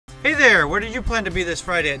Hey there, where did you plan to be this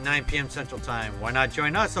Friday at 9 p.m. Central Time? Why not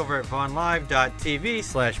join us over at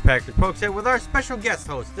vonlive.tv/PackardPokesAt with our special guest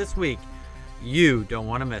host this week. You don't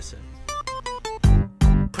want to miss it.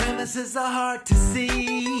 Premises are hard to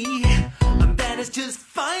see, and that is just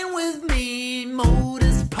fine with me.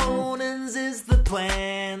 Modus ponens is the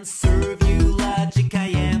plan. Serve you logic, I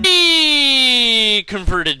am.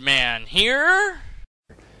 Deconverted man here.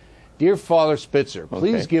 Dear Father Spitzer,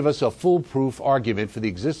 please give us a foolproof argument for the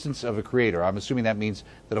existence of a creator. I'm assuming that means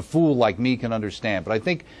that a fool like me can understand, but I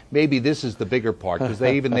think maybe this is the bigger part, because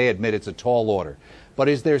they admit it's a tall order. But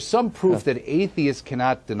is there some proof that atheists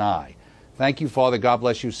cannot deny? Thank you, Father. God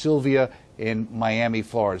bless you. Sylvia in Miami,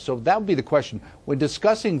 Florida. So that would be the question. When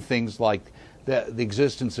discussing things like the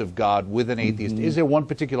existence of God with an atheist, is there one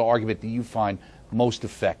particular argument that you find most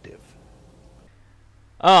effective?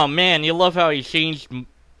 Oh man, you love how he changed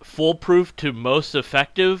foolproof to most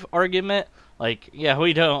effective argument. Like, yeah,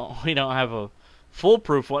 we don't have a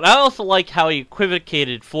foolproof one. I also like how he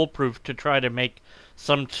equivocated foolproof to try to make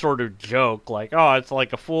some sort of joke, like, oh, it's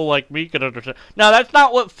like a fool like me could understand. No, that's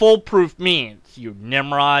not what foolproof means, you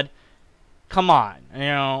Nimrod. Come on, you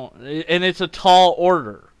know, and it's a tall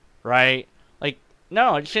order, right? Like,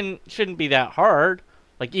 no, it shouldn't be that hard.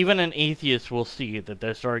 Like, even an atheist will see that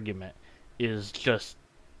this argument is just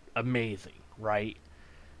amazing, right?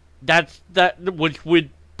 Which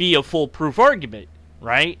would be a foolproof argument,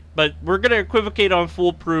 right? But we're going to equivocate on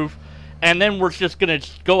foolproof, and then we're just going to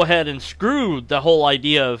go ahead and screw the whole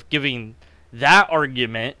idea of giving that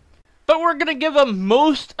argument. But we're going to give a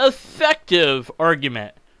most effective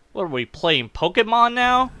argument. What are we, playing Pokemon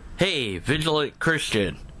now? Hey, Vigilant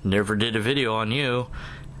Christian. Never did a video on you.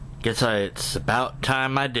 Guess it's about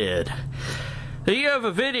time I did. So you have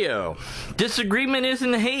a video. Disagreement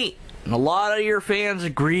isn't hate. And a lot of your fans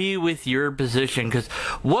agree with your position, because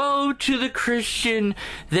woe to the Christian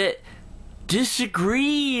that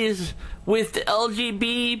disagrees with the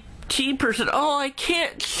LGBT person. Oh, I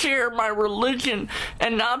can't share my religion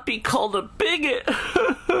and not be called a bigot.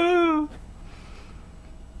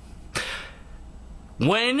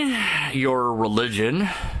 When your religion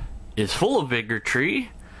is full of bigotry,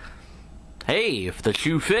 hey, if the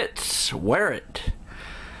shoe fits, wear it.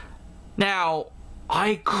 Now,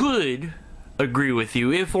 I could agree with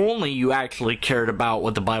you if only you actually cared about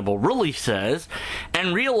what the Bible really says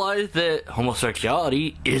and realized that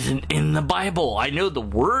homosexuality isn't in the Bible. I know the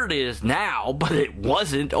word is now, but it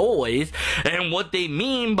wasn't always, and what they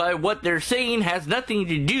mean by what they're saying has nothing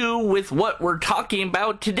to do with what we're talking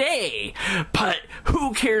about today. But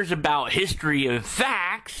who cares about history and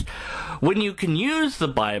facts when you can use the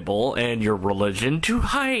Bible and your religion to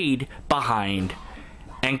hide behind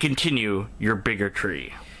and continue your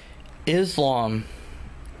bigotry? Islam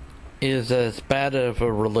is as bad of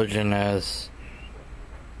a religion as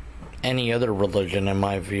any other religion in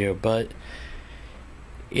my view, but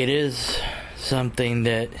it is something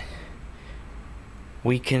that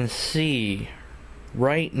we can see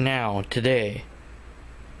right now, today,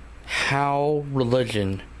 how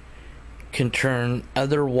religion can turn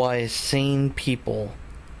otherwise sane people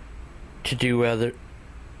to do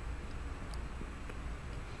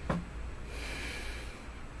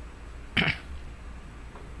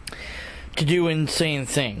insane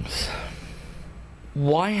things.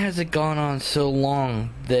 Why has it gone on so long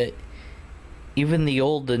that even the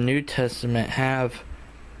Old and New Testament have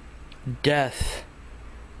death,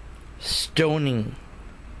 stoning,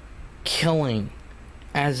 killing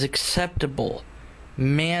as acceptable,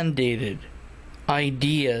 mandated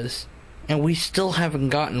ideas, and we still haven't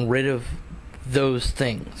gotten rid of those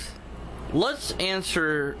things? Let's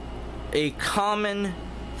answer a common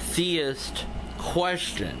theist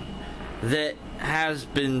question that has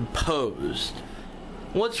been posed.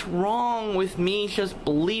 What's wrong with me just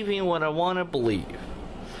believing what I want to believe?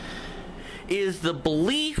 Is the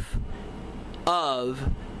belief of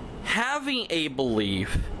having a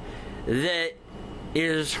belief that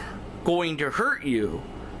is going to hurt you,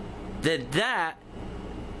 that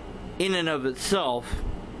in and of itself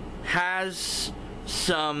has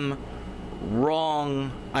some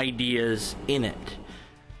wrong ideas in it?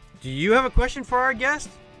 Do you have a question for our guest?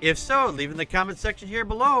 If so, leave in the comment section here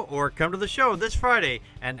below, or come to the show this Friday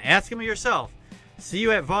and ask him yourself. See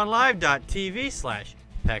you at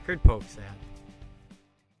vonlive.tv/PackardPokesAt.